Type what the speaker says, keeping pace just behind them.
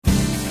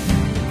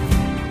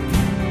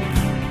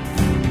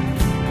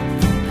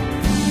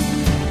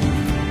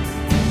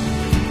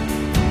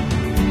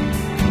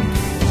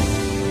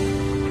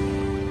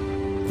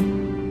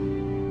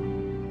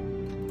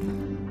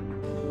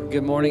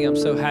Good morning. I'm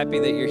so happy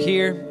that you're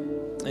here.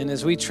 And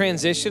as we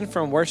transition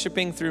from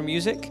worshiping through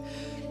music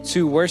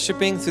to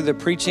worshiping through the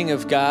preaching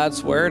of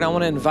God's word, I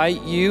want to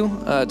invite you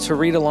to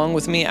read along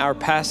with me our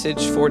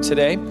passage for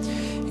today.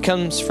 It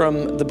comes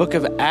from the book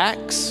of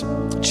Acts,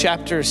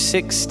 chapter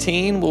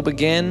 16. We'll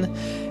begin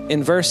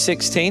in verse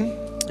 16.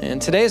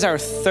 And today is our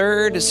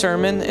third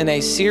sermon in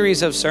a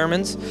series of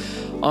sermons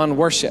on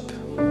worship.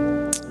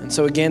 And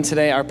so again,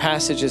 today our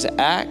passage is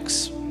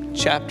Acts,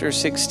 chapter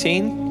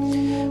 16.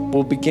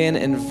 We'll begin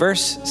in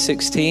verse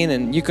 16,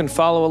 and you can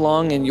follow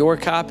along in your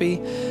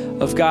copy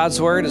of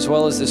God's word as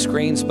well as the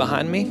screens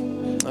behind me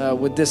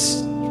with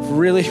this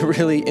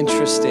really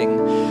interesting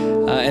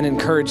and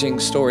encouraging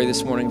story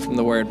this morning from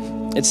the word.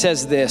 It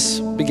says this,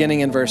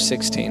 beginning in verse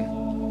 16.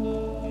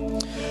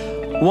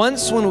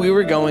 Once when we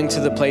were going to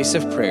the place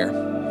of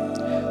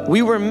prayer,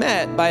 we were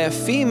met by a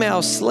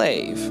female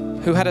slave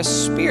who had a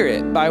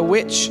spirit by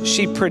which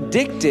she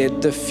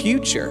predicted the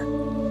future.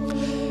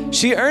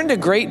 She earned a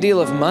great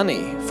deal of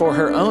money for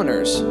her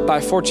owners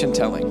by fortune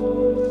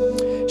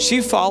telling.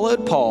 She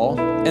followed Paul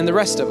and the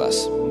rest of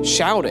us,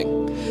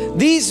 shouting,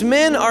 "These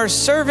men are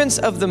servants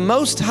of the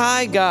Most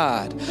High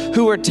God,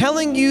 who are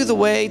telling you the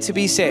way to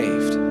be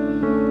saved."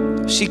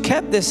 She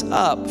kept this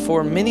up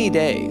for many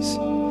days.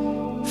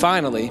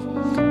 Finally,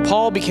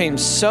 Paul became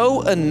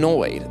so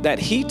annoyed that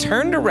he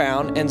turned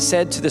around and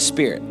said to the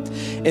spirit,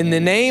 "In the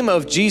name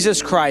of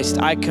Jesus Christ,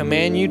 I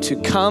command you to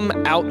come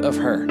out of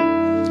her."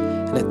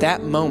 And at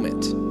that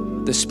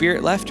moment, the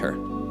spirit left her.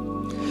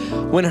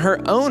 When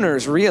her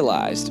owners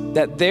realized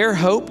that their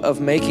hope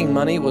of making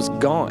money was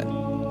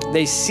gone,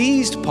 they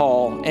seized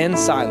Paul and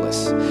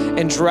Silas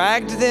and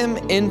dragged them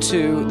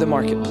into the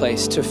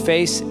marketplace to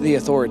face the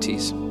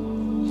authorities.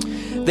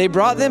 They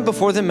brought them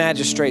before the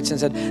magistrates and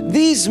said,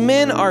 "These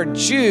men are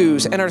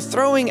Jews and are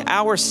throwing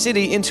our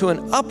city into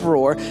an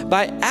uproar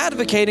by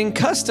advocating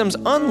customs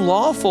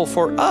unlawful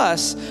for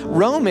us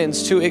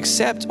Romans to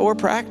accept or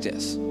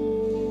practice."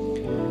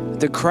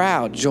 The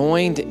crowd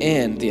joined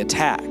in the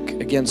attack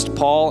against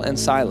Paul and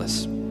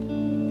Silas,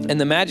 and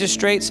the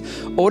magistrates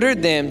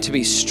ordered them to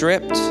be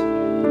stripped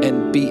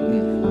and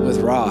beaten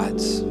with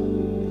rods.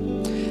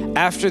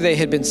 After they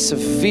had been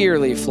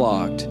severely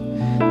flogged,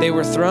 they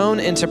were thrown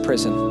into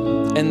prison,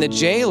 and the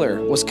jailer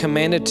was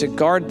commanded to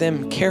guard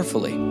them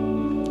carefully.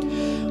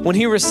 When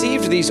he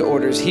received these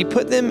orders, he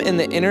put them in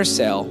the inner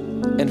cell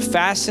and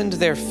fastened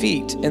their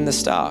feet in the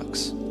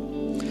stocks.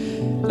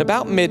 At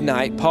about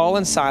midnight, Paul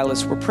and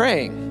Silas were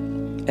praying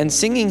and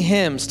singing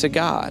hymns to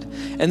God,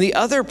 and the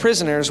other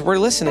prisoners were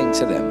listening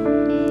to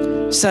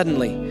them.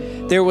 Suddenly,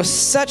 there was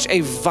such a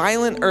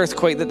violent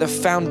earthquake that the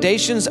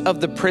foundations of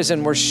the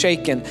prison were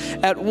shaken.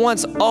 At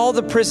once, all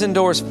the prison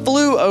doors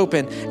flew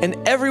open, and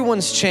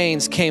everyone's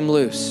chains came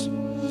loose.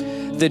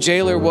 The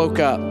jailer woke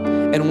up,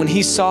 and when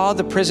he saw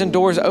the prison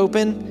doors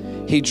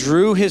open, he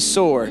drew his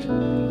sword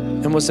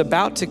and was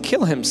about to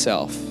kill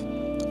himself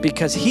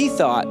because he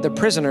thought the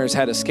prisoners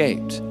had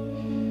escaped.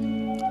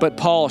 But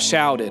Paul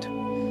shouted,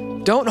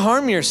 "Don't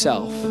harm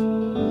yourself.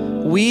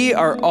 We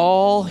are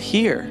all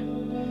here."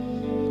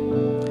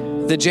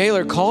 The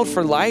jailer called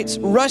for lights,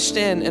 rushed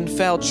in, and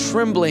fell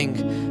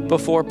trembling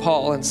before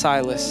Paul and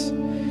Silas.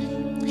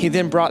 He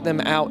then brought them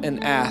out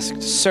and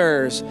asked,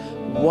 "Sirs,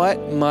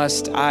 what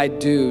must I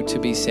do to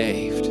be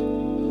saved?"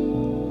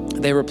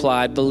 They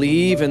replied,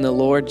 "Believe in the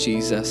Lord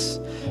Jesus,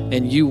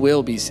 and you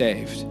will be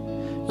saved,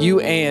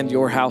 you and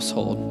your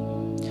household."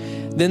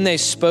 Then they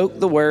spoke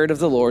the word of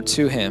the Lord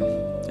to him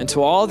and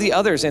to all the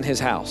others in his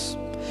house.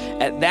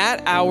 At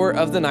that hour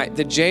of the night,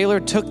 the jailer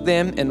took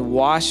them and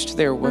washed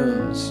their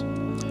wounds.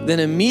 Then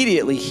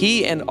immediately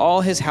he and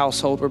all his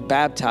household were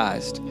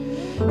baptized.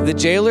 The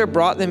jailer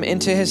brought them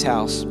into his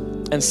house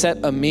and set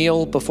a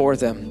meal before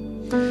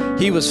them.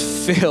 He was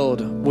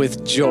filled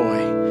with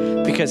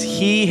joy because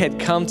he had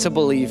come to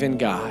believe in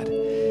God,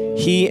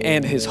 he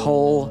and his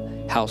whole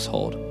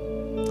household.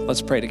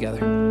 Let's pray together.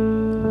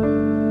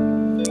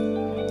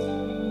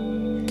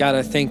 God,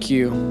 I thank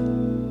you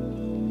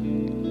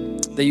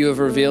that you have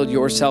revealed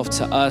yourself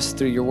to us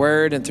through your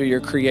word and through your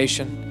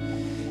creation.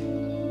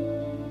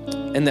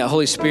 And that,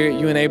 Holy Spirit,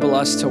 you enable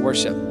us to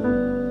worship.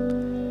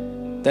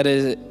 That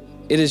it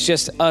is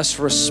just us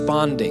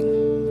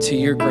responding to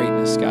your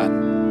greatness, God.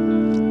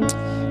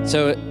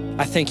 So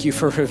I thank you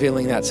for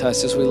revealing that to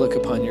us as we look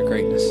upon your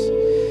greatness.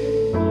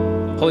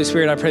 Holy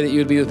Spirit, I pray that you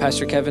would be with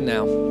Pastor Kevin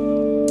now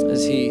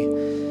as he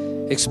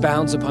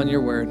expounds upon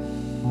your word,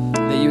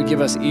 that you would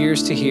give us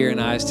ears to hear and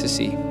eyes to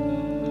see.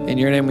 In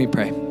your name we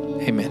pray.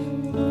 Amen.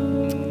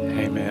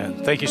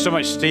 Amen. Thank you so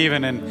much,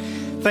 Stephen, and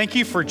thank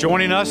you for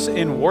joining us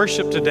in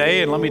worship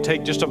today. And let me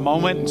take just a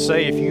moment and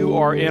say, if you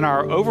are in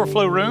our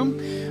overflow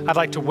room, I'd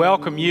like to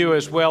welcome you,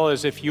 as well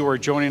as if you are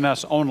joining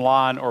us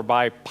online or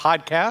by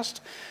podcast.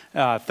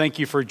 Thank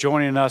you for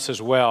joining us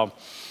as well.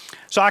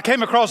 So I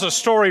came across a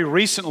story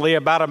recently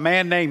about a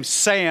man named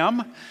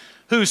Sam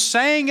who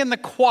sang in the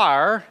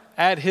choir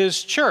at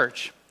his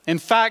church. In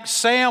fact,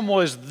 Sam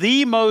was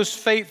the most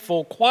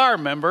faithful choir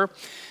member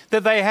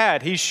that they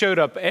had. He showed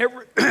up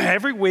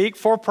every week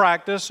for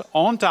practice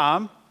on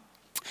time.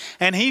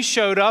 And he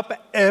showed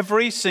up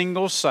every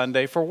single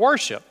Sunday for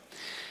worship.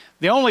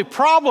 The only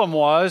problem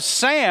was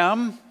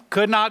Sam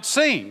could not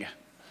sing.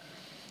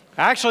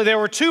 Actually, there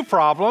were two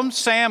problems.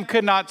 Sam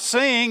could not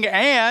sing,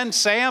 and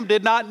Sam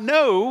did not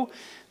know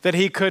that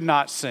he could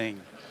not sing.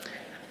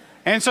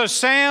 And so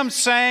Sam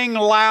sang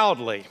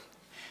loudly.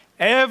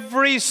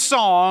 Every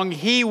song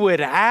he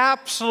would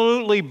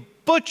absolutely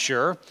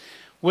butcher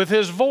with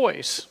his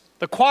voice.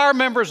 The choir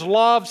members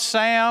loved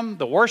Sam.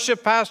 The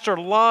worship pastor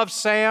loved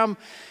Sam.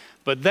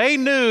 But they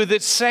knew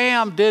that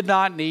Sam did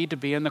not need to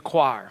be in the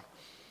choir.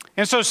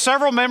 And so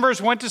several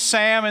members went to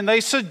Sam and they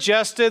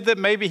suggested that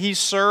maybe he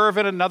serve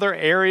in another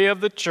area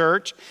of the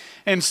church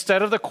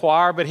instead of the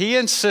choir, but he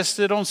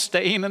insisted on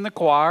staying in the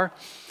choir.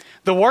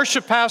 The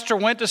worship pastor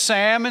went to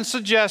Sam and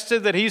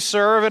suggested that he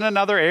serve in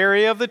another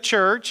area of the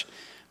church,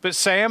 but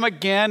Sam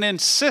again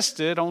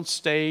insisted on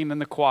staying in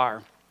the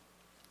choir.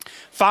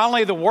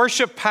 Finally, the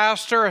worship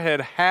pastor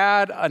had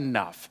had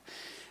enough,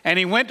 and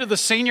he went to the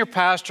senior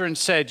pastor and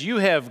said, "You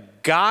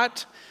have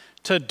got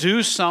to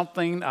do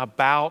something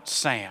about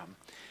Sam."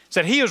 He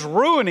said, "He is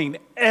ruining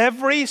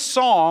every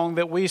song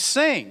that we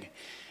sing."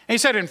 And he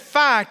said, "In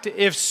fact,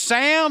 if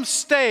Sam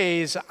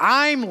stays,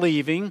 I'm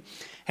leaving,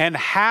 and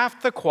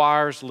half the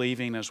choir's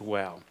leaving as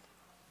well."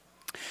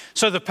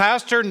 So the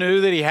pastor knew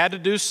that he had to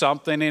do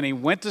something, and he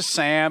went to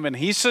Sam, and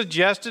he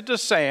suggested to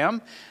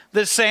Sam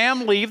that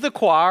Sam leave the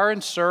choir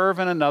and serve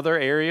in another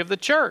area of the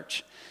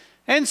church.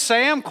 And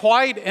Sam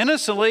quite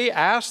innocently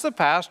asked the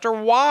pastor,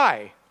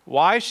 "Why?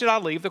 Why should I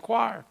leave the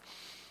choir?"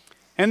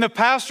 And the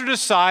pastor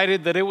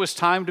decided that it was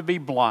time to be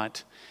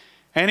blunt.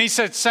 And he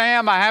said,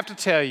 "Sam, I have to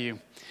tell you,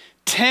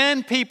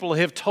 10 people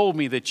have told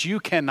me that you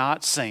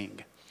cannot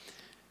sing."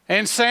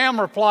 And Sam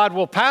replied,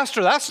 "Well,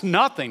 Pastor, that's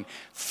nothing.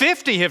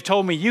 50 have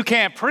told me you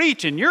can't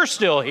preach and you're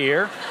still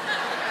here."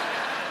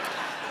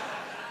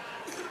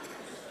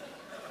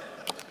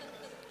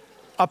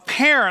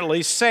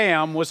 Apparently,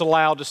 Sam was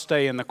allowed to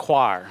stay in the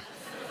choir.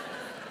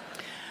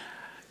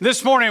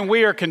 This morning,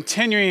 we are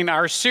continuing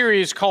our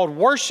series called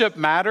Worship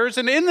Matters.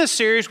 And in this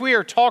series, we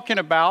are talking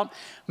about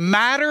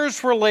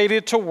matters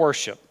related to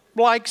worship,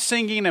 like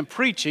singing and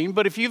preaching.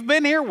 But if you've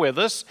been here with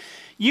us,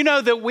 you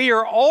know that we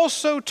are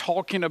also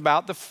talking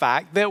about the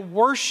fact that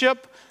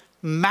worship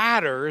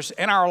matters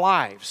in our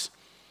lives.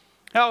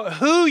 Now,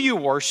 who you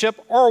worship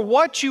or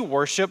what you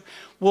worship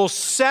will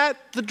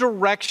set the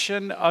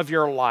direction of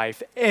your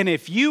life. And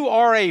if you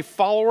are a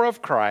follower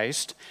of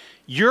Christ,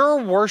 your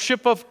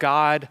worship of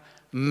God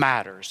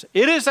matters.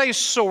 It is a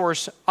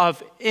source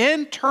of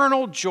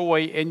internal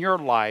joy in your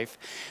life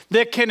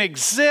that can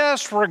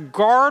exist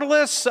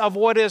regardless of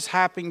what is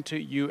happening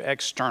to you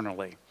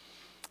externally,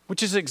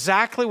 which is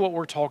exactly what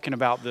we're talking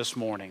about this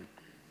morning.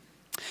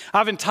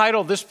 I've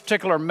entitled this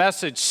particular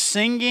message,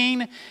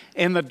 "Singing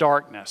in the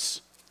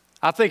Darkness."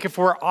 I think if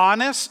we're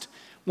honest,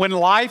 when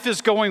life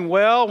is going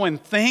well, when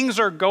things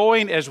are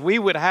going as we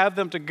would have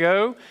them to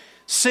go,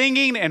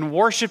 singing and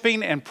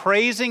worshiping and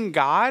praising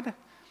God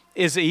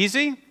is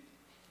easy.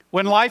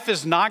 When life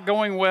is not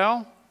going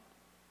well,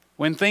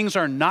 when things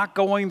are not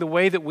going the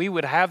way that we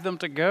would have them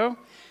to go,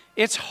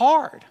 it's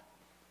hard.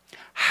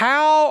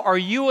 How are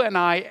you and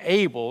I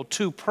able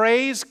to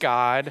praise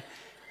God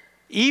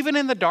even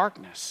in the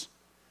darkness?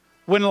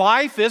 When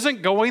life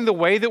isn't going the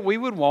way that we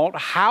would want,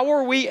 how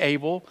are we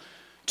able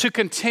to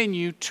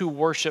continue to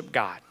worship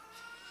God?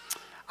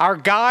 Our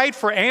guide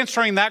for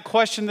answering that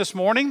question this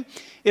morning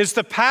is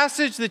the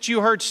passage that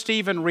you heard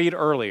Stephen read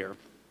earlier.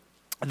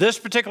 This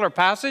particular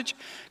passage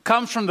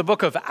comes from the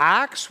book of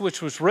Acts,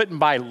 which was written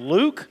by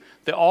Luke,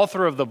 the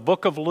author of the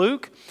book of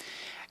Luke.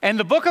 And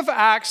the book of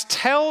Acts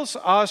tells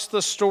us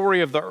the story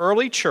of the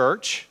early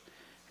church.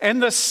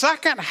 And the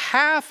second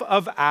half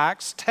of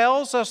Acts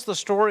tells us the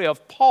story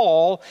of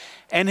Paul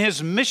and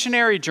his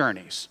missionary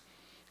journeys.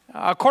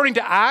 According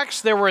to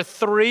Acts, there were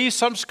 3.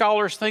 Some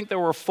scholars think there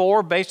were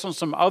 4 based on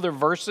some other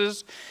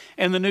verses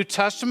in the New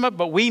Testament,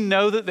 but we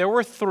know that there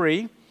were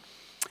 3.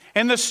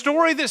 And the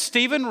story that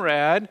Stephen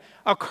read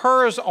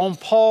occurs on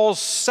Paul's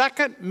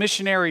second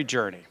missionary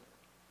journey.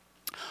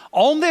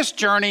 On this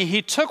journey,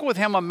 he took with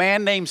him a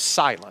man named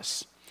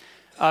Silas.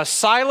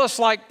 Silas,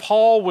 like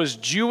Paul, was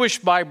Jewish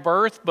by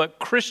birth, but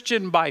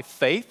Christian by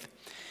faith.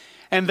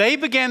 And they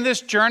began this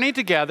journey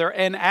together,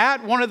 and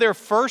at one of their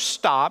first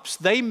stops,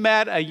 they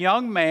met a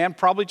young man,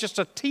 probably just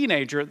a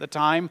teenager at the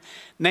time,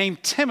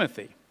 named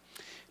Timothy.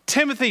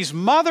 Timothy's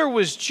mother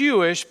was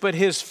Jewish, but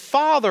his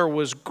father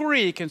was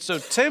Greek, and so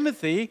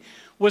Timothy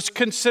was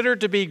considered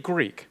to be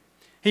Greek.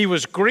 He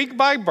was Greek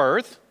by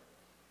birth,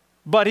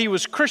 but he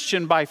was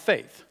Christian by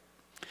faith.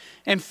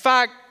 In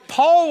fact,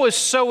 Paul was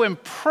so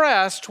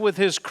impressed with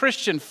his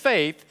Christian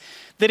faith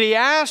that he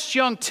asked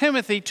young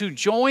Timothy to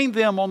join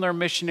them on their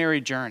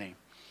missionary journey.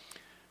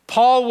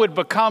 Paul would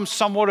become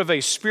somewhat of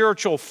a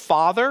spiritual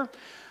father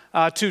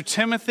to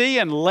Timothy,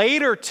 and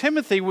later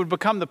Timothy would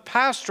become the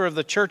pastor of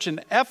the church in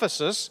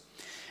Ephesus,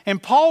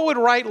 and Paul would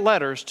write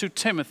letters to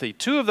Timothy.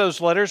 2 of those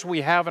letters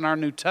we have in our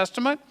New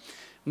Testament.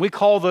 We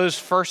call those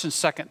 1st and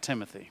 2nd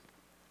Timothy.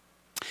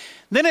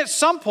 Then at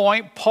some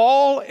point,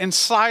 Paul and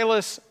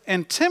Silas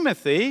and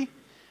Timothy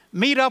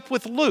meet up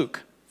with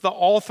Luke, the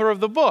author of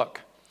the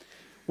book.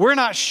 We're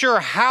not sure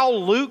how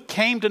Luke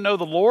came to know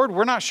the Lord.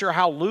 We're not sure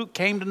how Luke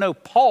came to know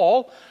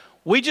Paul.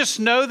 We just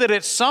know that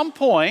at some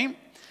point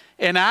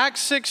in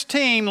Acts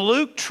 16,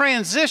 Luke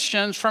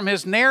transitions from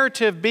his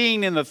narrative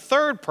being in the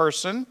third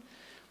person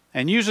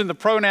and using the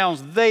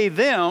pronouns they,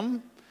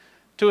 them,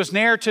 to his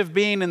narrative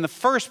being in the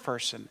first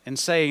person and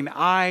saying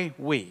I,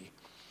 we.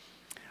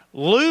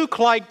 Luke,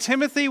 like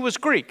Timothy, was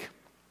Greek.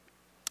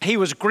 He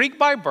was Greek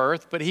by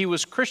birth, but he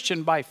was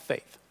Christian by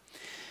faith.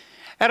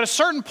 At a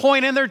certain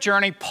point in their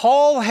journey,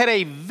 Paul had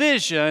a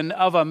vision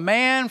of a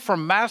man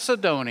from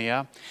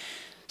Macedonia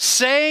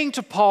saying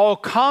to Paul,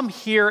 come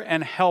here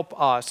and help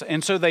us.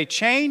 And so they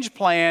changed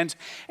plans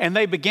and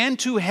they began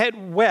to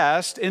head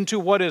west into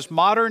what is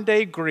modern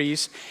day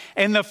Greece.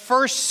 And the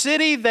first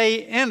city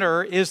they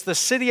enter is the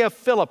city of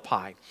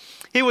Philippi.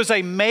 It was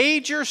a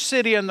major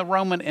city in the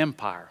Roman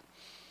Empire.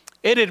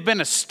 It had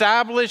been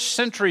established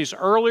centuries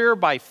earlier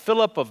by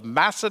Philip of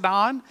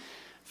Macedon.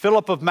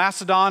 Philip of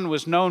Macedon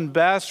was known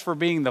best for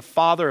being the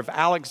father of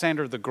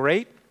Alexander the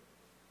Great.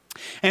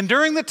 And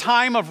during the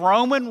time of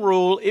Roman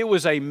rule, it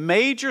was a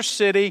major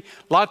city.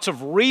 Lots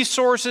of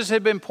resources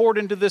had been poured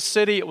into this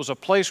city. It was a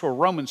place where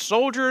Roman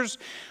soldiers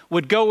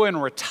would go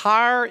and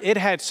retire. It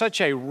had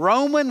such a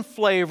Roman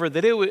flavor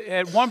that it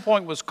at one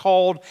point was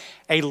called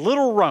a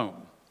Little Rome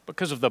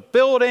because of the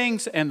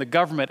buildings and the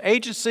government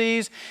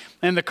agencies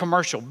and the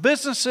commercial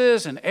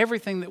businesses and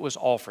everything that was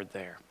offered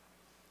there.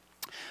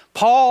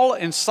 Paul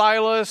and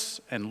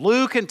Silas and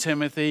Luke and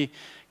Timothy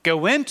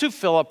go into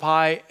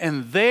Philippi,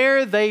 and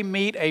there they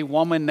meet a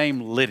woman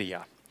named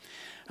Lydia.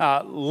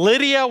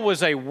 Lydia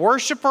was a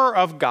worshiper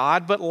of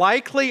God, but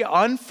likely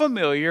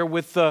unfamiliar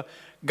with the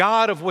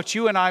God of what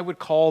you and I would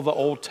call the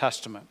Old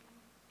Testament.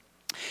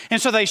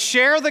 And so they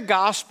share the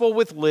gospel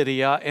with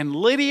Lydia, and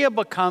Lydia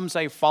becomes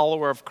a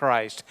follower of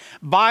Christ.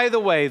 By the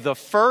way, the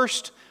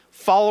first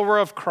follower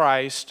of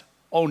Christ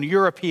on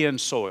European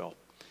soil.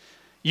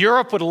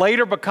 Europe would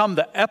later become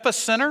the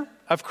epicenter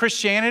of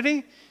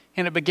Christianity,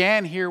 and it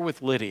began here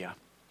with Lydia.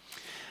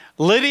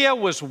 Lydia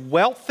was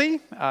wealthy.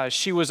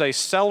 She was a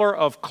seller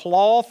of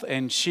cloth,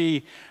 and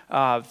she,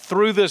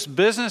 through this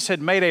business,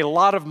 had made a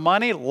lot of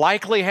money,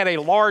 likely had a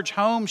large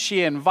home.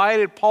 She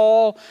invited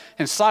Paul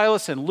and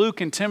Silas and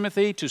Luke and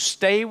Timothy to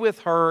stay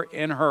with her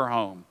in her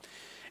home.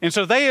 And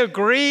so they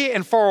agree,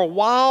 and for a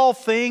while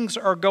things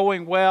are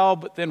going well,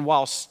 but then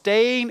while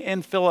staying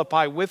in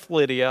Philippi with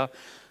Lydia,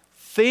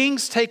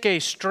 things take a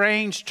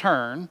strange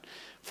turn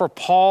for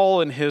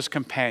Paul and his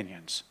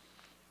companions.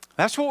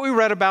 That's what we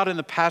read about in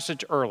the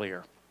passage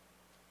earlier.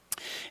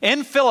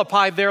 In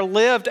Philippi, there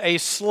lived a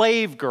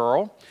slave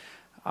girl.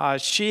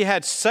 She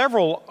had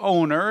several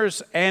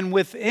owners, and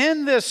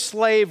within this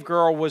slave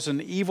girl was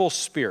an evil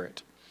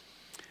spirit.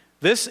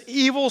 This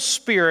evil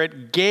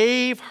spirit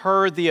gave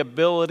her the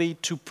ability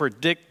to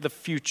predict the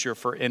future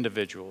for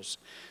individuals,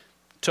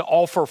 to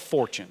offer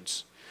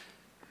fortunes.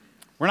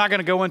 We're not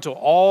going to go into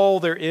all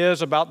there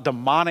is about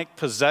demonic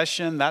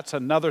possession. That's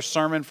another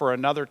sermon for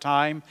another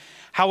time.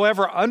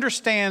 However,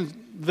 understand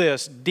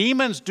this.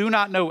 Demons do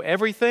not know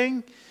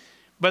everything,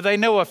 but they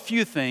know a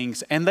few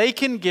things, and they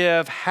can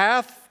give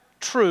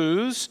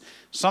half-truths,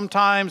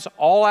 sometimes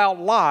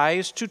all-out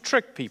lies to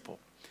trick people.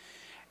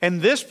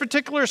 And this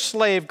particular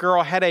slave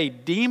girl had a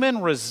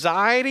demon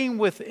residing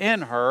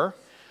within her,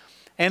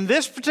 and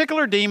this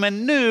particular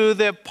demon knew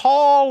that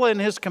Paul and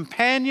his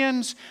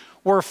companions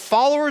were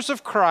followers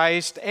of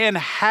Christ and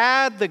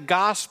had the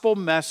gospel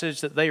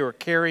message that they were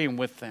carrying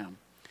with them.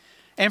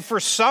 And for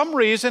some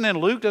reason, and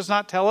Luke does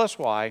not tell us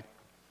why,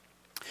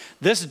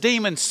 this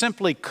demon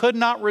simply could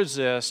not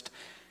resist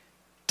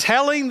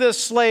telling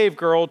this slave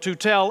girl to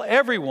tell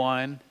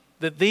everyone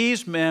that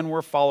these men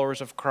were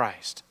followers of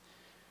Christ.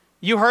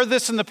 You heard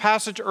this in the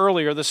passage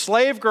earlier. The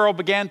slave girl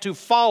began to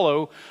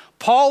follow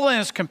Paul and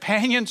his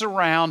companions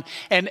around,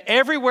 and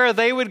everywhere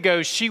they would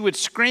go, she would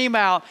scream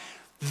out,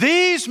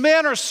 "These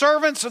men are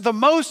servants of the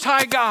Most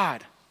High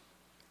God,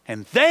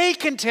 and they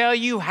can tell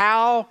you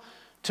how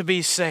to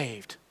be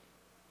saved."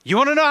 You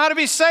want to know how to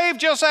be saved?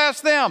 Just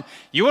ask them.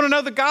 You want to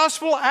know the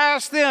gospel?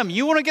 Ask them.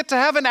 You want to get to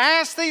heaven?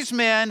 Ask these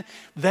men.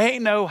 They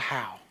know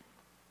how.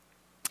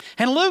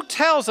 And Luke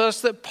tells us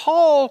that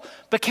Paul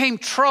became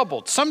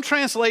troubled. Some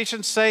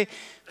translations say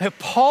that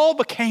Paul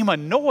became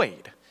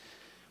annoyed.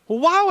 Well,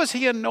 why was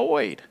he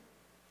annoyed?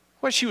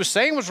 What she was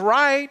saying was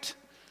right.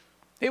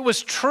 It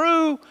was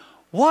true.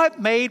 What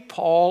made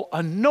Paul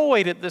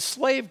annoyed at this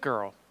slave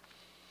girl?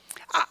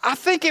 I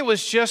think it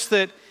was just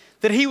that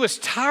he was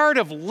tired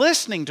of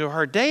listening to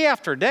her day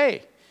after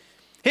day.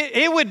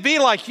 It would be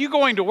like you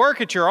going to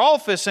work at your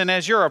office, and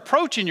as you're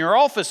approaching your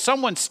office,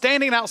 someone's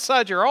standing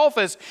outside your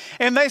office,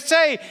 and they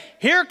say,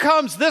 "Here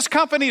comes this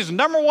company's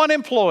number one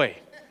employee.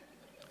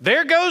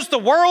 There goes the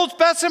world's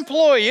best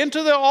employee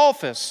into the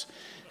office.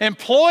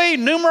 Employee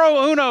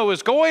numero uno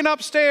is going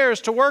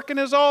upstairs to work in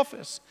his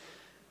office."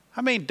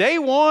 I mean, day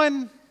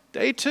one,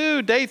 day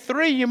two, day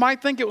three, you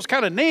might think it was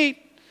kind of neat.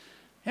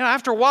 You know,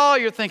 after a while,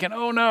 you're thinking,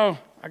 "Oh no,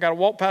 I got to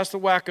walk past the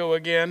wacko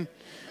again.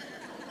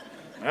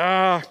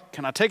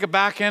 Can I take a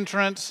back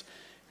entrance?"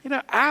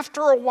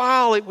 after a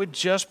while it would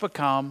just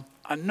become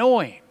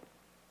annoying.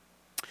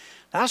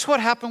 That's what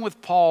happened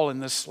with Paul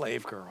and this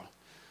slave girl.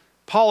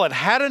 Paul had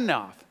had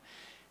enough,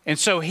 and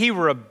so he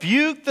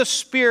rebuked the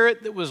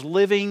spirit that was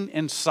living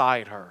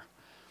inside her.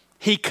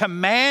 He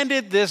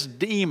commanded this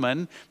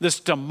demon, this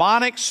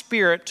demonic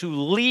spirit, to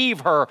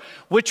leave her,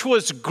 which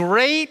was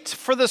great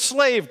for the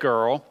slave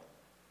girl,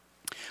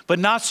 but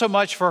not so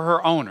much for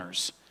her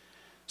owners.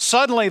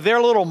 Suddenly,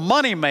 their little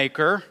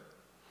moneymaker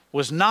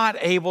was not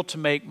able to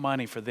make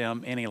money for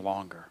them any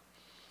longer.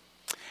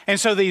 And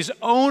so these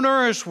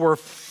owners were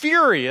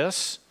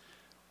furious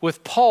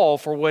with Paul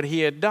for what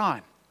he had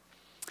done.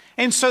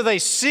 And so they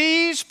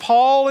seized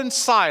Paul and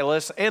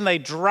Silas and they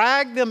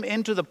dragged them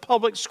into the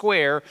public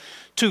square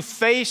to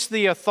face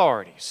the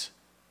authorities.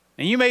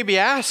 And you may be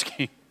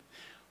asking,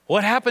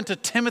 what happened to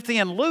Timothy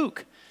and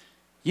Luke?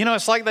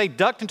 It's like they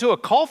ducked into a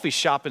coffee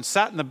shop and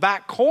sat in the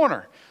back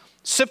corner,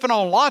 sipping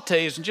on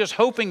lattes and just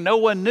hoping no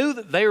one knew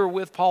that they were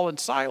with Paul and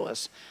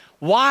Silas.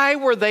 Why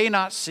were they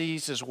not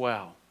seized as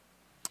well?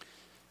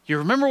 You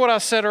remember what I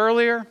said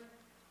earlier?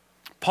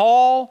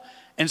 Paul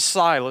and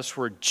Silas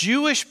were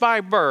Jewish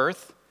by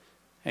birth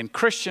and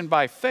Christian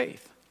by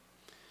faith.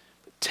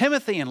 But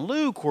Timothy and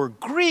Luke were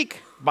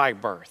Greek by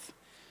birth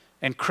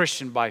and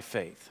Christian by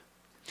faith.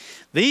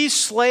 These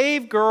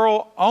slave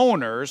girl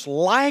owners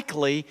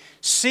likely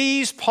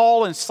seized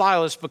Paul and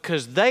Silas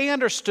because they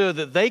understood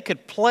that they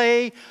could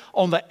play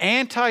on the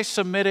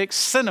anti-Semitic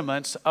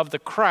sentiments of the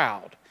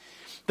crowd,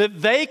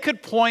 that they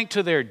could point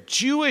to their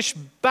Jewish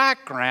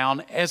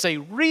background as a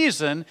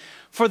reason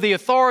for the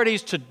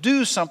authorities to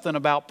do something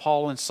about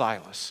Paul and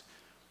Silas.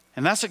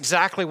 And that's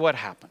exactly what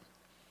happened.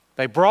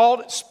 They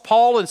brought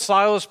Paul and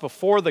Silas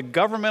before the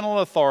governmental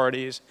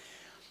authorities,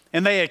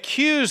 and they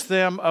accused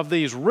them of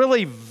these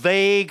really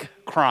vague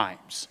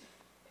crimes.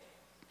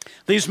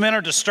 These men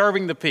are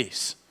disturbing the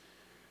peace.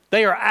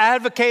 They are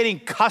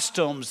advocating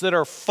customs that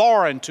are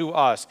foreign to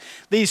us,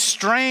 these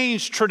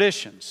strange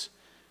traditions.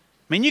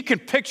 I mean, you can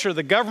picture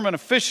the government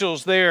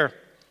officials there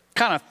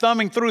kind of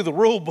thumbing through the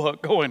rule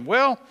book going,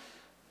 well,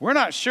 we're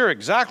not sure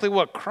exactly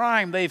what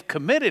crime they've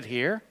committed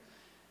here.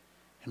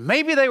 And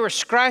maybe they were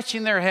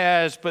scratching their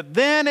heads, but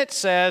then it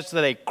says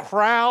that a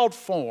crowd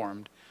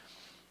formed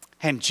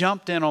and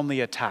jumped in on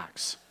the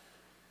attacks.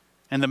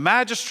 And the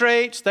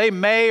magistrates, they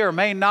may or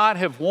may not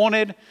have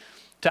wanted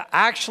to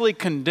actually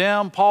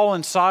condemn Paul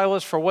and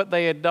Silas for what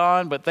they had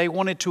done, but they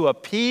wanted to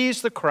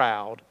appease the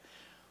crowd.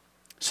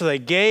 So they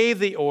gave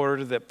the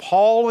order that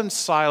Paul and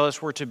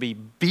Silas were to be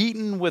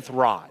beaten with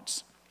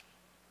rods.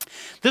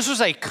 This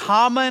was a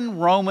common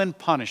Roman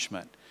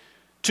punishment,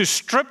 to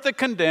strip the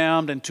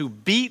condemned and to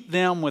beat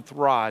them with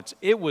rods.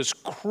 It was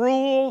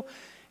cruel.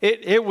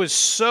 It was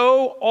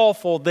so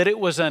awful that it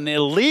was an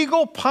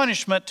illegal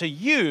punishment to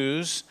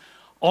use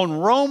on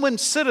Roman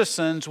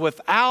citizens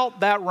without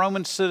that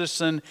Roman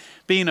citizen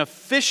being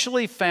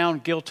officially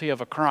found guilty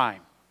of a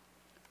crime.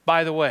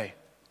 By the way,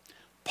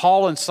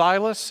 Paul and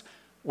Silas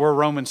were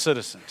Roman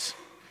citizens.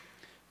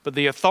 But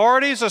the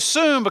authorities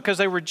assumed because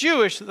they were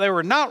Jewish that they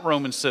were not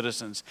Roman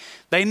citizens.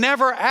 They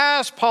never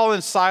asked Paul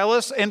and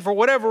Silas, and for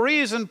whatever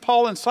reason,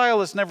 Paul and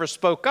Silas never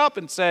spoke up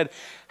and said,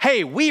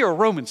 hey, we are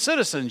Roman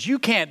citizens. You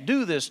can't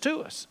do this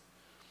to us.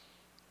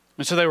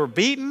 And so they were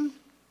beaten,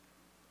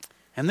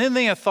 and then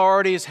the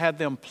authorities had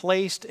them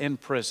placed in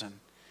prison.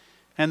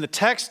 And the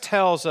text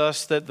tells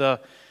us that the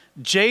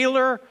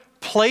jailer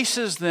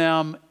places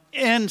them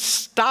in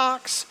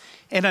stocks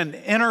in an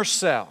inner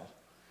cell,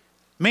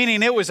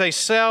 meaning it was a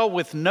cell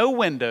with no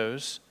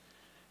windows,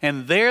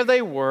 and there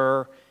they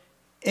were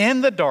in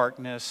the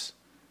darkness,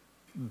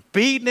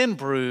 beaten and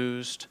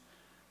bruised,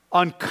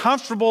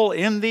 uncomfortable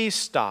in these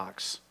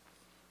stocks.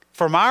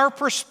 From our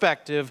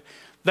perspective,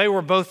 they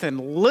were both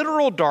in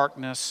literal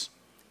darkness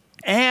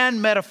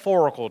and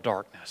metaphorical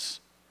darkness.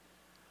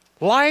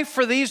 Life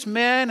for these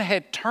men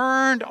had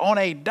turned on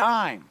a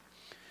dime.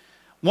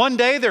 One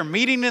day they're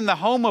meeting in the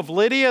home of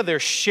Lydia, they're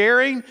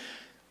sharing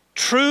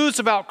truths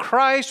about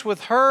Christ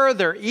with her.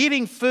 They're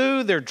eating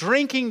food. They're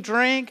drinking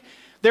drink.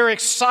 They're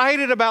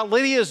excited about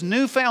Lydia's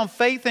newfound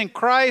faith in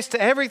Christ.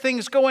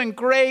 Everything's going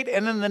great.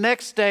 And then the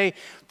next day,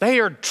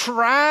 they are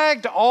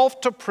dragged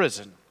off to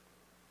prison.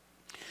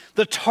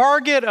 The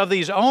target of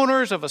these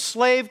owners of a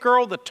slave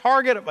girl, the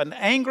target of an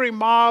angry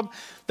mob.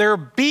 They're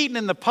beaten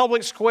in the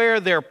public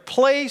square. They're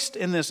placed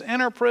in this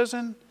inner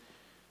prison.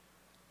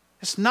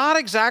 It's not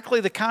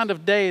exactly the kind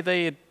of day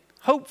they had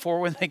hoped for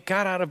when they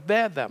got out of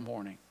bed that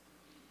morning.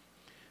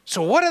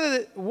 So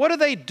what do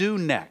they do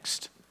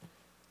next?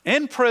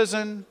 In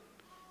prison,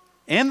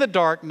 in the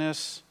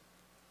darkness,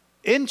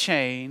 in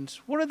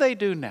chains, what do they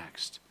do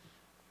next?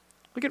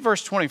 Look at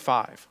verse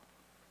 25.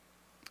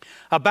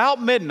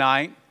 About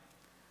midnight,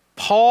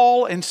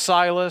 Paul and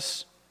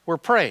Silas were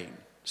praying.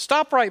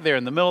 Stop right there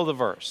in the middle of the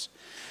verse.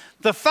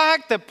 The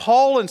fact that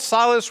Paul and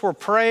Silas were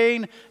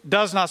praying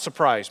does not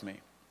surprise me.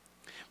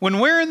 When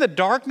we're in the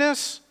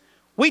darkness,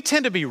 we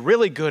tend to be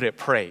really good at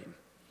praying.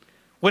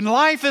 When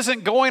life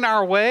isn't going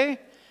our way,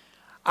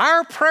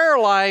 our prayer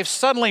lives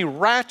suddenly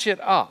ratchet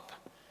up.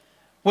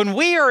 When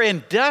we are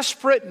in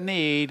desperate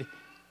need,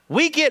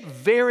 We get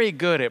very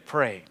good at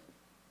praying.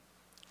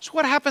 So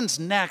what happens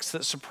next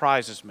that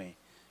surprises me?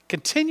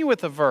 Continue with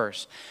the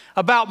verse.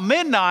 About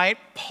midnight,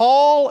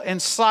 Paul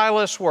and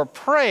Silas were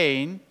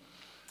praying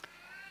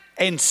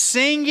and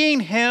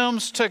singing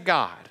hymns to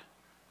God,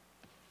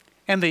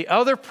 and the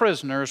other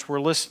prisoners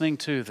were listening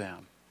to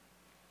them.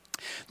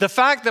 The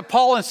fact that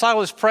Paul and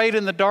Silas prayed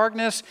in the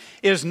darkness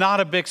is not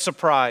a big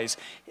surprise.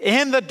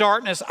 In the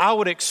darkness, I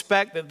would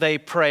expect that they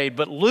prayed,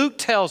 but Luke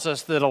tells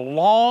us that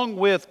along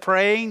with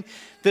praying,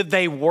 that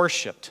they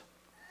worshiped,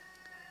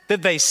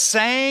 that they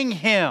sang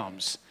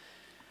hymns,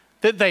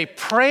 that they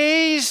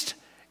praised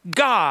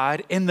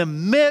God in the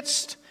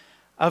midst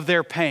of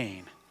their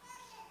pain,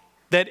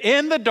 that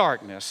in the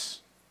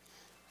darkness,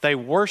 they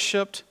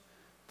worshiped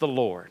the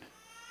Lord.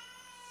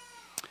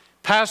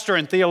 Pastor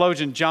and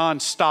theologian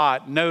John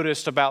Stott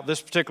noticed about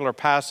this particular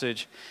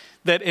passage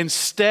that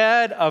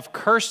instead of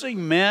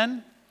cursing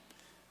men,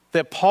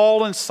 that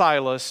Paul and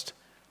Silas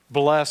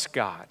blessed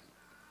God.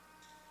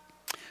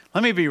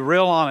 Let me be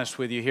real honest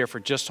with you here for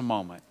just a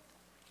moment.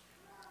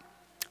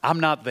 I'm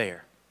not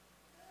there.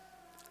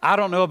 I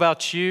don't know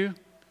about you,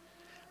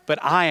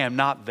 but I am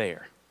not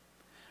there.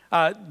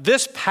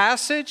 This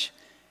passage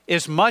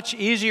is much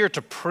easier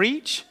to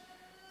preach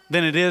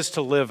than it is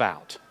to live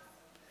out.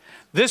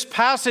 This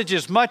passage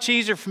is much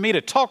easier for me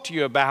to talk to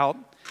you about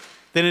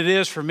than it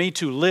is for me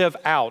to live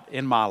out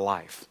in my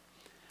life.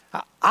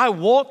 I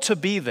want to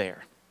be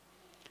there,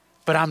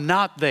 but I'm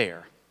not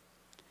there.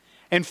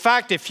 In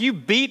fact, if you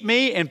beat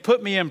me and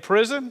put me in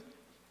prison,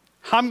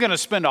 I'm going to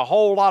spend a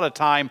whole lot of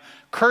time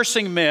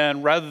cursing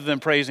men rather than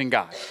praising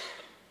God.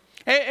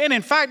 And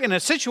in fact, in a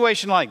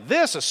situation like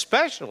this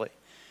especially,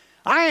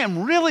 I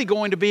am really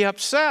going to be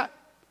upset.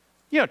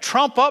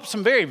 Trump up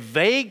some very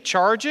vague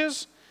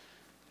charges,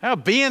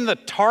 being the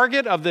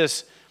target of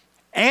this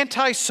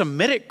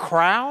anti-Semitic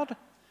crowd,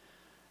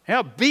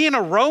 being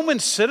a Roman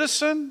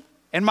citizen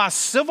and my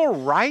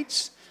civil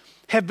rights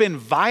have been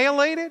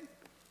violated.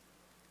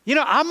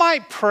 I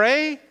might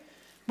pray,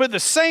 but at the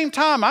same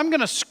time, I'm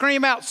going to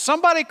scream out,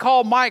 somebody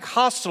call Mike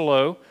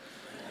Costello,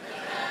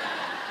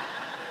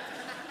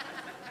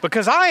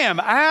 because I am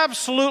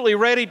absolutely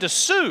ready to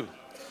sue.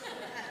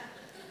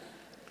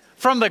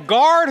 From the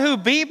guard who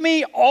beat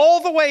me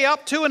all the way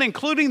up to and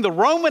including the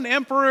Roman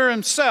emperor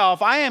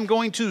himself, I am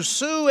going to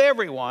sue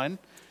everyone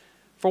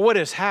for what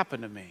has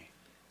happened to me.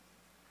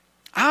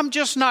 I'm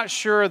just not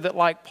sure that,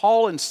 like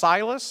Paul and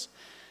Silas,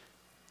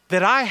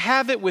 that I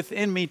have it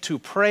within me to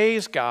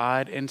praise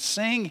God and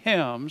sing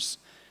hymns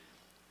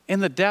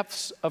in the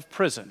depths of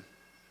prison.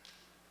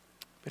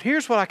 But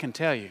here's what I can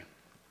tell you.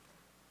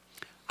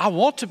 I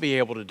want to be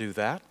able to do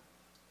that.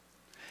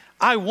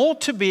 I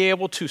want to be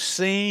able to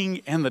sing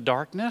in the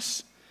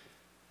darkness.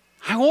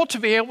 I want to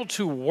be able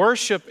to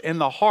worship in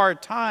the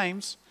hard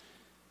times.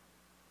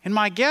 And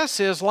my guess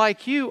is,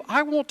 like you,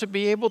 I want to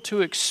be able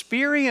to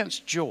experience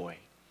joy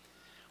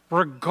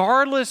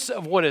regardless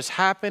of what is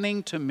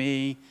happening to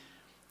me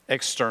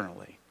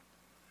externally.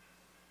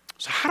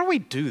 So how do we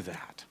do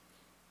that?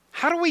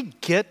 How do we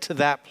get to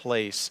that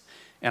place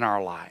in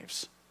our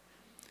lives?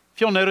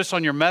 If you'll notice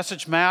on your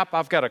message map,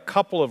 I've got a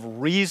couple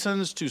of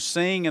reasons to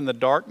sing in the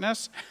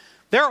darkness.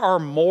 There are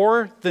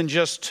more than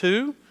just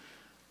two,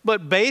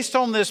 but based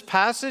on this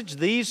passage,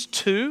 these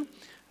two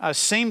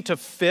seem to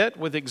fit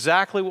with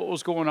exactly what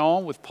was going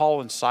on with Paul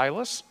and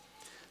Silas.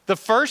 The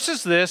first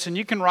is this, and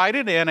you can write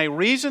it in, a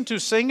reason to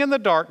sing in the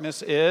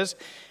darkness is,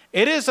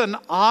 it is an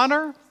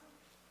honor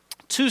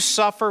to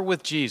suffer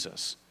with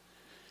Jesus.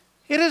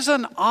 It is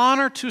an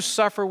honor to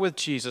suffer with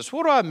Jesus.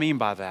 What do I mean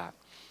by that?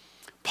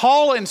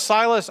 Paul and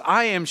Silas,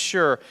 I am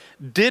sure,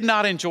 did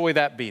not enjoy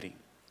that beating.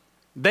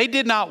 They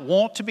did not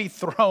want to be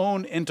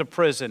thrown into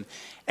prison,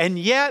 and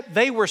yet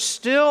they were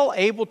still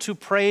able to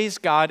praise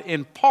God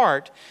in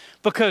part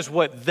because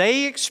what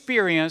they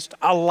experienced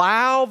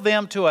allowed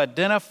them to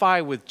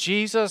identify with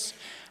Jesus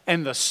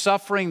and the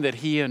suffering that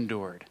he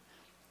endured,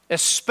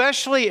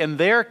 especially in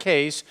their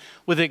case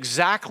with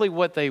exactly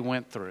what they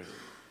went through.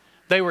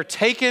 They were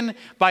taken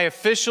by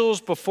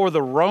officials before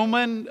the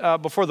Roman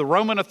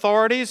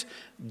authorities,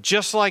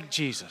 just like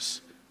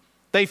Jesus.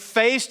 They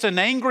faced an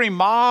angry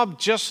mob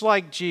just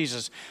like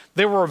Jesus.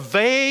 There were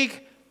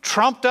vague,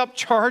 trumped-up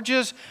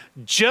charges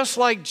just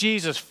like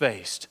Jesus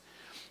faced.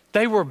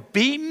 They were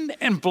beaten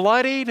and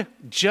bloodied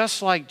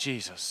just like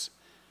Jesus.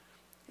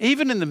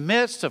 Even in the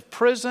midst of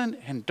prison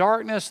and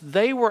darkness,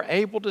 they were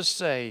able to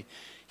say,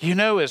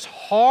 as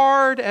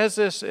hard as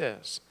this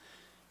is,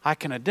 I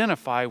can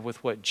identify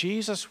with what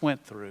Jesus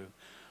went through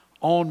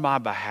on my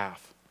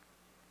behalf.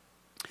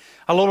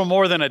 A little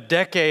more than a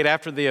decade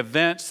after the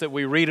events that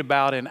we read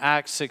about in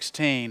Acts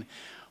 16,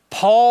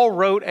 Paul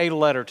wrote a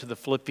letter to the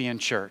Philippian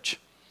church.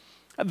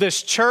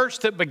 This church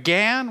that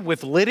began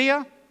with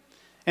Lydia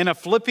and a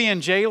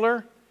Philippian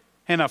jailer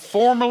and a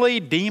formerly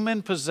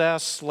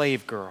demon-possessed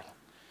slave girl.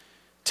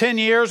 10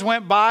 years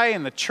went by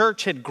and the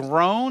church had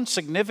grown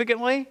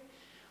significantly.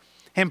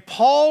 And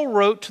Paul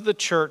wrote to the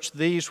church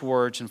these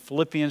words in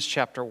Philippians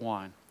chapter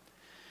 1.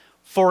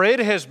 For it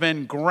has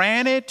been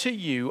granted to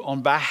you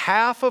on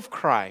behalf of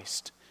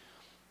Christ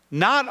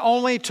not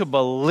only to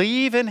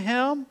believe in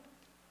him,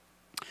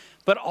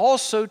 but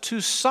also to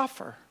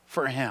suffer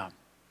for him.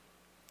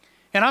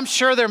 And I'm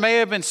sure there may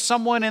have been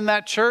someone in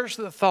that church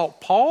that thought,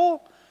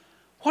 Paul,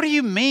 what do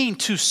you mean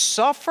to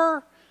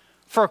suffer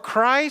for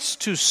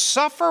Christ, to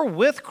suffer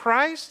with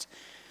Christ?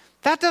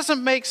 That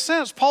doesn't make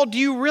sense. Paul, do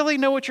you really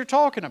know what you're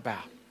talking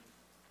about?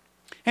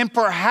 And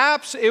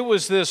perhaps it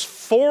was this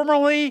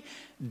formerly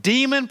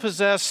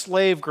demon-possessed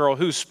slave girl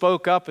who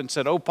spoke up and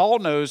said, oh, Paul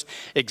knows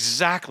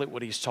exactly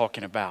what he's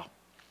talking about.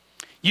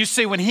 You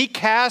see, when he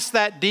cast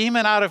that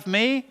demon out of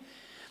me,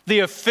 the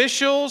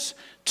officials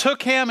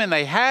took him and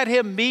they had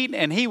him beaten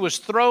and he was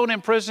thrown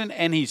in prison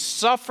and he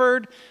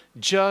suffered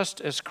just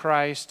as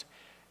Christ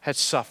had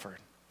suffered.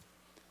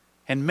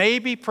 And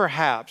maybe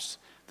perhaps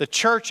the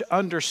church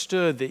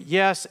understood that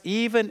yes,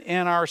 even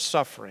in our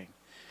suffering,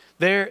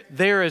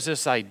 there is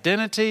this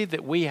identity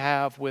that we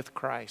have with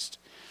Christ.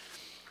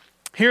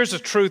 Here's a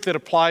truth that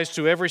applies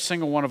to every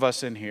single one of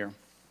us in here.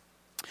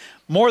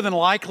 More than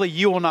likely,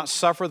 you will not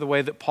suffer the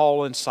way that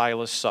Paul and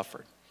Silas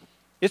suffered.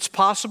 It's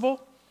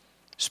possible,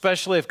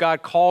 especially if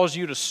God calls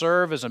you to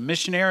serve as a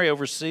missionary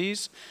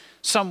overseas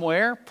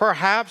somewhere.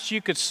 Perhaps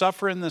you could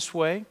suffer in this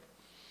way.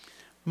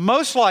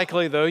 Most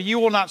likely, though, you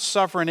will not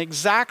suffer in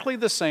exactly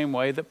the same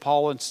way that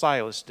Paul and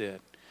Silas did.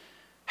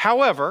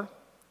 However,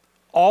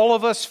 all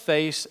of us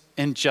face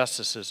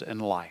injustices in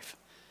life.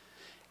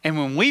 And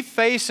when we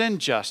face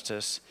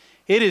injustice,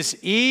 it is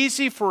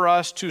easy for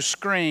us to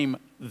scream,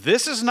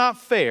 this is not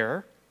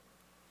fair,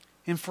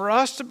 and for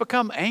us to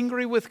become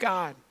angry with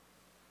God.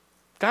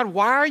 God,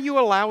 why are you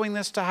allowing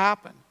this to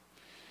happen?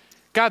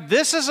 God,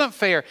 this isn't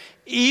fair.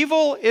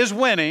 Evil is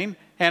winning,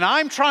 and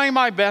I'm trying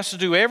my best to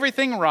do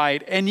everything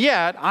right, and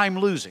yet I'm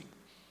losing.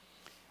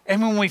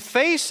 And when we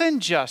face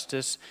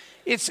injustice,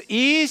 it's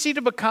easy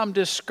to become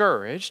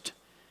discouraged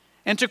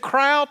and to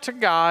cry out to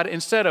God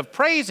instead of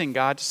praising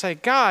God, to say,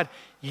 God,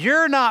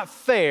 you're not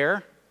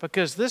fair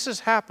because this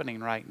is happening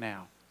right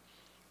now.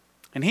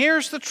 And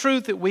here's the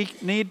truth that we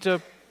need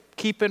to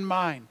keep in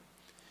mind,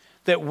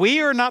 that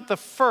we are not the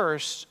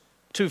first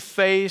to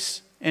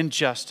face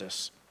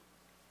injustice.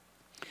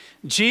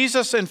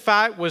 Jesus, in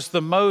fact, was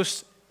the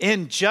most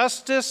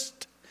injustice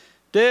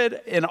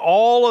did in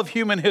all of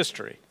human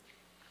history.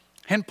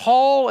 And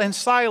Paul and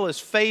Silas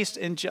faced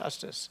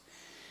injustice.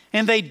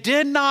 And they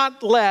did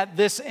not let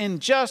this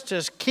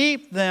injustice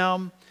keep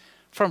them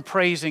from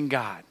praising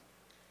God.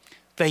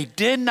 They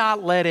did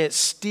not let it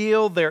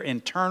steal their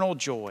internal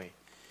joy.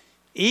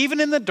 Even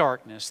in the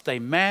darkness, they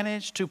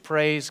managed to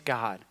praise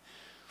God.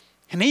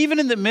 And even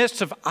in the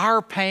midst of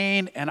our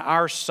pain and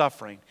our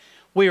suffering,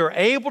 we are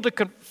able to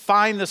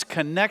find this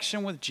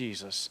connection with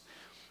Jesus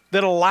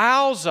that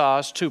allows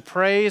us to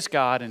praise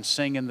God and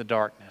sing in the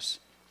darkness.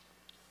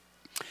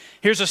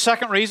 Here's a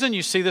second reason.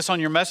 You see this on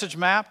your message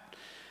map.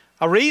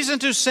 A reason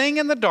to sing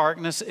in the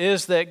darkness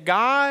is that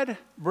God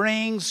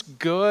brings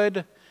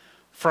good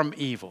from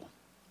evil.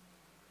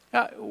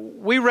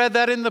 We read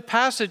that in the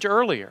passage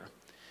earlier.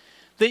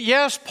 That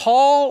yes,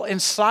 Paul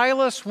and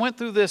Silas went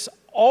through this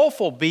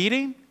awful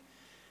beating,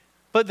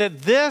 but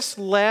that this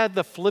led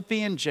the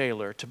Philippian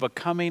jailer to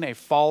becoming a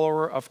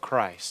follower of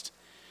Christ.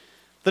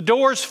 The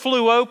doors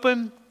flew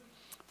open.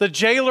 The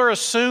jailer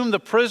assumed the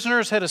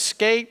prisoners had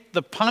escaped.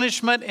 The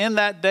punishment in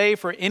that day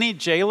for any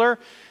jailer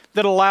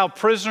that allowed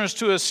prisoners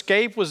to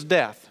escape was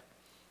death.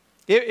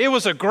 It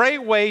was a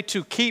great way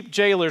to keep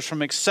jailers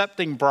from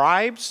accepting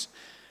bribes,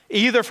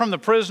 either from the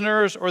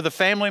prisoners or the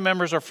family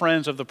members or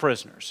friends of the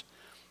prisoners.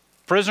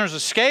 Prisoners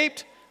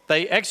escaped,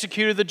 they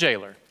executed the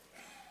jailer.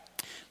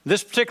 In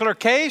this particular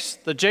case,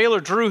 the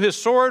jailer drew his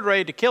sword,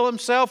 ready to kill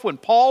himself, when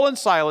Paul and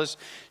Silas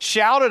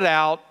shouted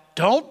out,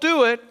 "Don't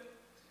do it,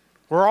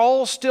 we're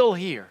all still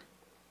here."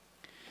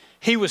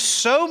 He was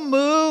so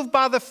moved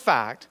by the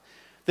fact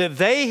that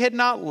they had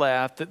not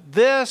left that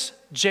this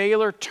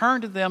jailer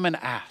turned to them and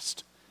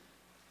asked,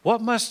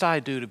 "What must I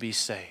do to be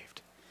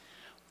saved?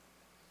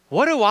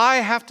 What do I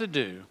have to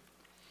do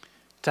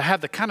to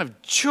have the kind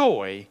of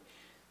joy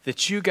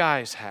that you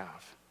guys have?"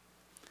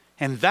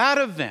 And that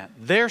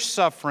event, their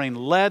suffering,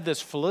 led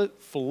this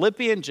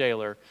Philippian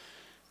jailer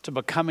to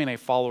becoming a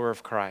follower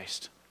of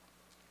Christ.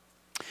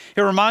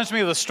 It reminds me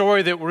of the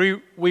story that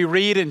we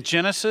read in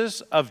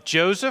Genesis of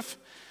Joseph,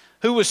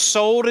 who was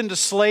sold into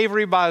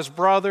slavery by his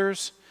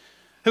brothers,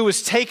 who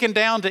was taken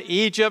down to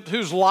Egypt,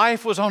 whose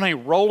life was on a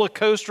roller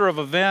coaster of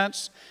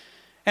events.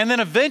 And then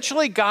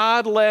eventually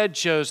God led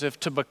Joseph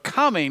to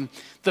becoming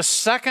the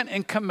second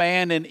in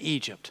command in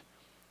Egypt.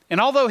 And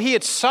although he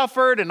had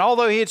suffered and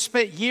although he had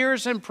spent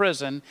years in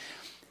prison,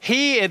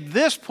 he at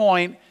this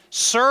point,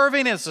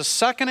 serving as the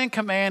second in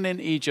command in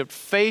Egypt,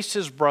 faced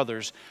his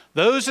brothers,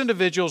 those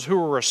individuals who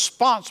were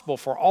responsible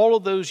for all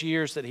of those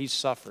years that he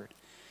suffered.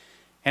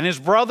 And his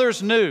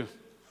brothers knew,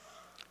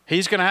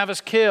 he's going to have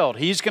us killed.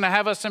 He's going to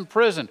have us in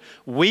prison.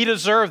 We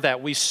deserve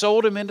that. We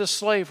sold him into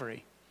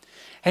slavery.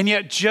 And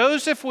yet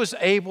Joseph was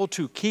able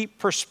to keep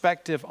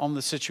perspective on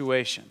the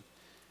situation.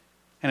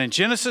 And in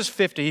Genesis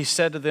 50, he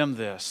said to them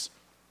this,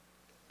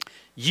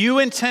 "You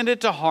intended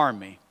to harm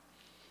me,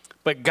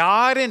 but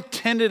God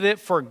intended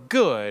it for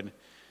good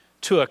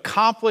to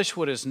accomplish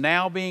what is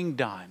now being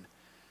done,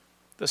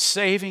 the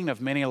saving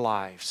of many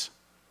lives.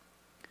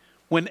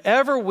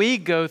 Whenever we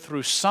go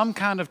through some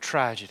kind of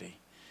tragedy,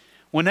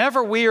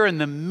 whenever we are in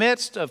the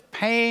midst of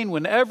pain,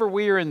 whenever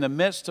we are in the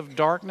midst of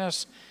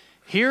darkness,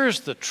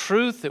 here's the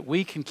truth that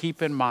we can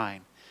keep in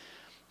mind,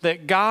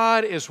 that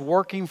God is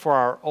working for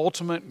our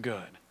ultimate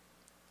good.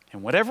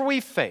 And whatever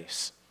we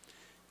face,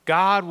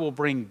 God will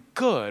bring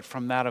good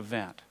from that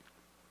event.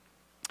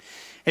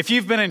 If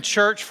you've been in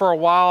church for a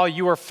while,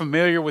 you are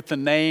familiar with the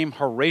name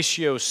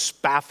Horatio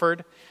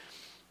Spafford.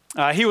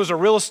 He was a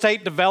real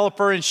estate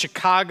developer in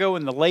Chicago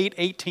in the late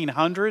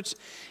 1800s.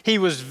 He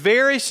was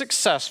very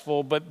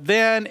successful, but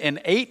then in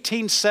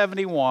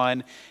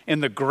 1871,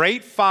 in the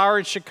Great Fire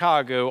in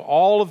Chicago,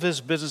 all of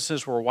his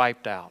businesses were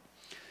wiped out.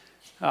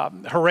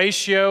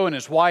 Horatio and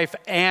his wife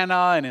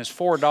Anna and his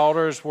 4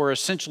 daughters were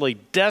essentially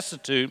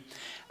destitute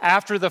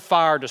after the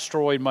fire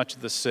destroyed much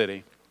of the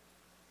city.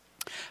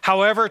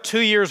 However, 2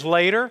 years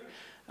later,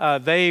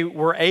 they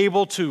were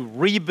able to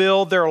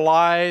rebuild their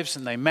lives,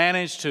 and they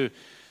managed to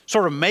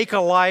sort of make a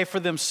life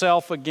for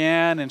themselves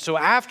again. And so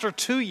after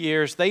 2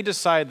 years, they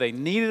decided they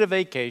needed a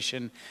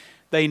vacation.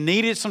 They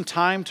needed some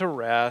time to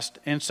rest.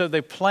 And so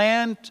they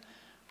planned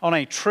on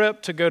a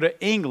trip to go to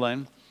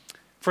England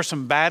for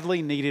some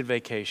badly needed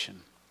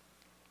vacation.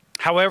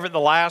 However, at the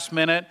last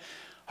minute,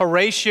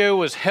 Horatio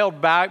was held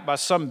back by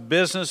some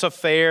business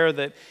affair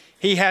that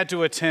he had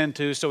to attend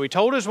to. So he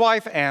told his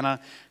wife,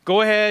 Anna,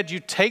 go ahead, you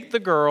take the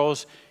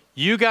girls,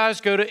 you guys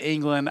go to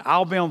England,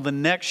 I'll be on the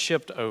next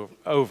ship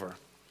over.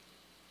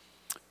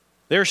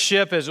 Their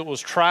ship, as it was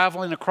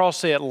traveling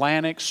across the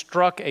Atlantic,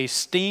 struck a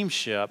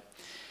steamship,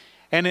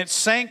 and it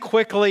sank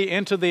quickly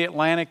into the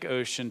Atlantic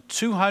Ocean.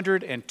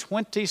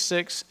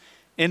 226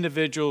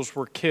 individuals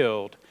were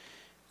killed,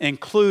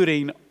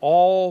 including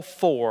all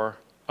 4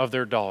 of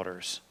their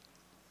daughters.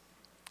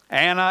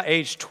 Anna,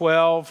 age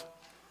 12,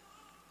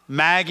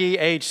 Maggie,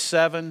 age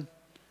 7,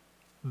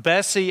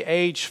 Bessie,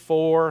 age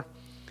 4,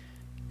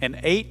 and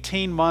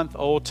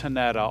 18-month-old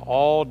Tanetta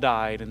all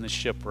died in the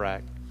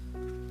shipwreck.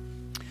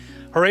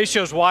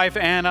 Horatio's wife,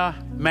 Anna,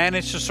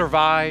 managed to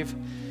survive,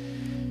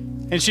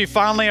 and she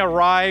finally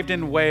arrived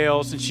in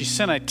Wales, and she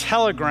sent a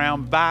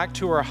telegram back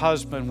to her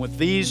husband with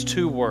these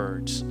 2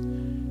 words,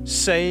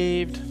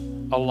 saved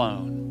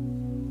alone.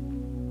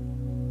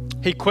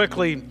 He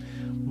quickly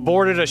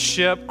boarded a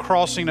ship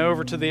crossing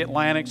over to the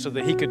Atlantic so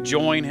that he could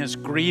join his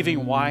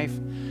grieving wife.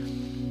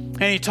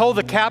 And he told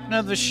the captain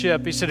of the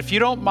ship, he said, if you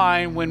don't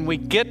mind, when we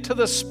get to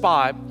the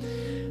spot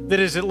that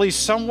is at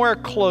least somewhere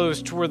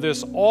close to where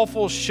this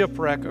awful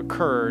shipwreck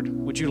occurred,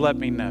 would you let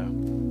me know?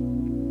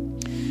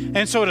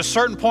 And so at a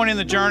certain point in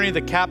the journey,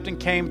 the captain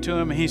came to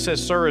him and he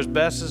says, sir, as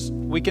best as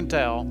we can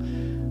tell,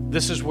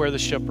 this is where the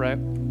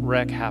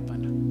shipwreck happened.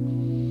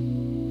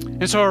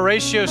 And so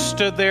Horatio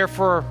stood there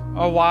for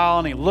a while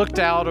and he looked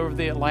out over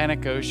the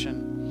Atlantic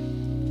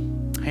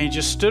Ocean. And he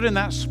just stood in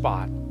that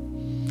spot.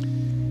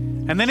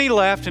 And then he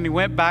left and he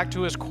went back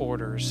to his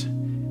quarters.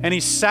 And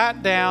he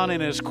sat down in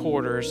his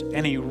quarters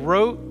and he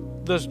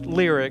wrote the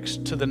lyrics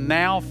to the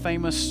now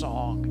famous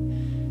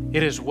song,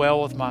 It Is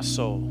Well With My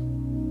Soul,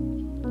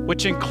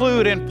 which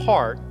include in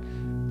part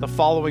the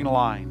following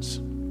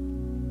lines.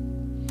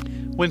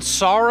 When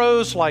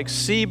sorrows like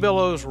sea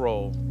billows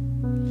roll,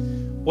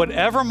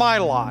 whatever my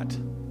lot,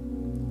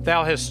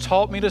 thou hast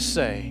taught me to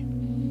say,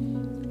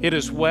 it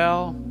is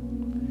well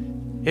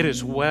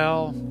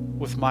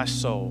with my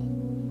soul.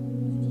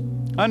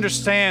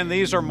 Understand,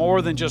 these are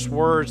more than just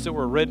words that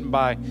were written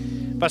by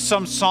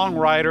some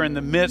songwriter in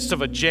the midst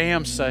of a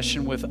jam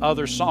session with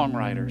other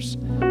songwriters.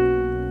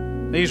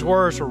 These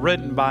words were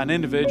written by an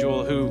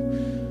individual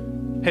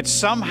who had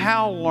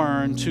somehow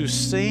learned to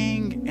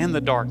sing in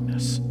the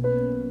darkness.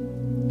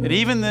 And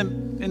even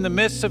in the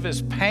midst of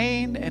his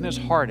pain and his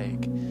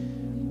heartache,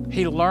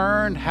 he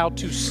learned how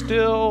to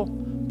still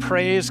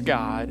praise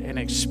God and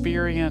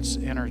experience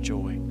inner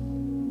joy.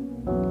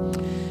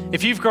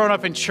 If you've grown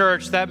up in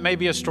church, that may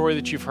be a story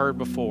that you've heard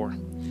before.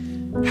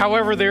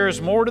 However, there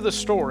is more to the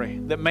story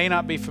that may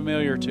not be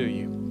familiar to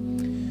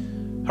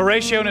you.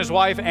 Horatio and his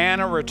wife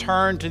Anna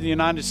returned to the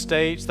United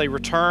States. They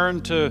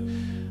returned to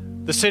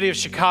the city of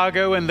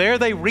Chicago, and there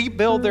they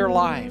rebuilt their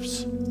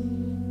lives.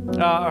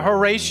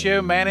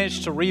 Horatio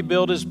managed to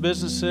rebuild his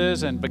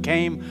businesses and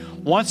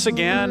became once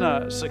again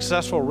a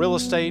successful real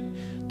estate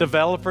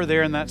developer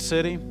there in that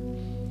city.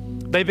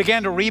 They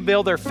began to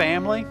rebuild their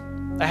family.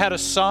 They had a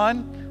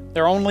son,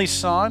 their only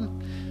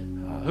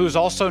son, who was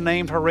also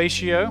named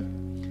Horatio.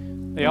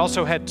 They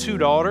also had 2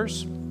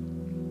 daughters.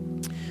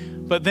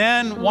 But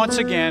then, once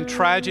again,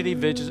 tragedy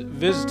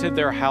visited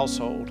their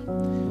household.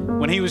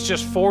 When he was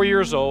just 4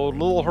 years old,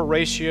 little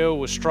Horatio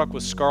was struck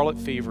with scarlet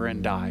fever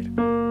and died.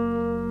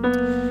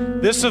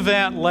 This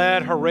event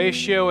led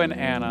Horatio and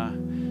Anna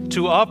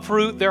to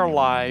uproot their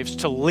lives,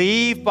 to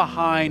leave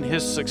behind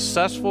his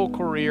successful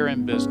career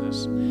in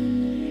business,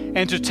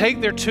 and to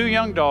take their 2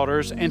 young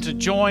daughters and to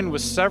join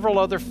with several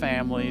other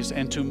families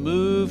and to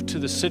move to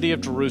the city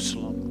of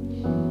Jerusalem.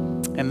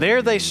 And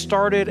there they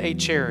started a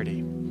charity,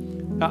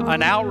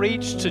 an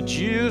outreach to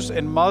Jews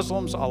and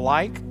Muslims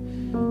alike,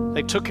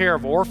 They took care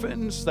of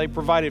orphans. They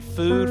provided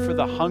food for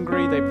the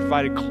hungry. They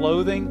provided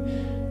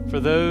clothing for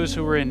those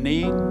who were in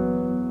need.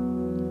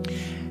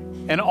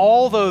 And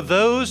although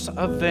those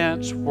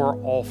events were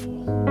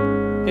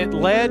awful, it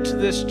led to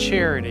this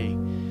charity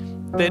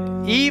that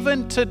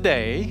even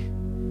today,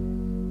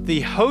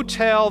 the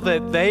hotel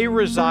that they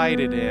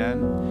resided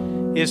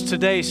in is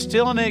today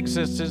still in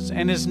existence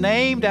and is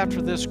named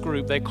after this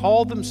group. They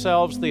called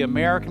themselves the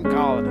American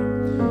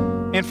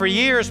Colony. And for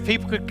years,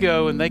 people could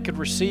go and they could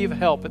receive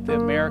help at the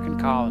American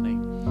Colony.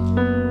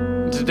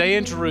 And today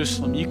in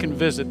Jerusalem, you can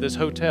visit this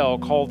hotel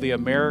called the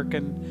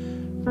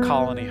American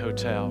Colony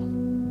Hotel.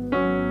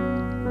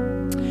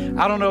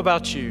 I don't know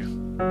about you,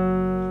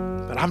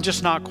 but I'm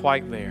just not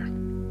quite there.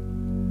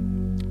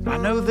 But I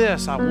know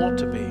this, I want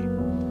to be.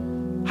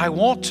 I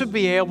want to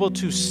be able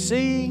to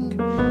sing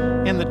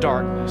in the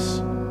darkness.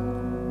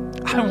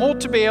 I want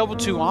to be able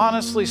to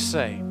honestly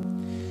say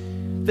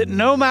that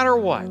no matter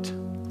what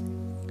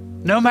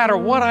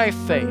I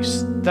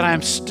face, that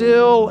I'm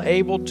still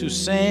able to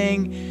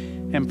sing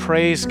and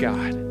praise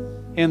God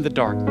in the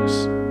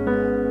darkness.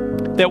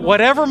 That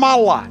whatever my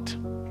lot,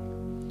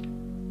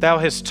 Thou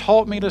hast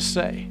taught me to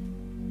say,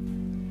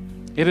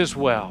 it is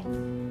well.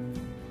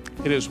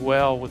 It is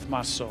well with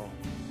my soul.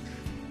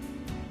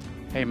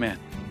 Amen.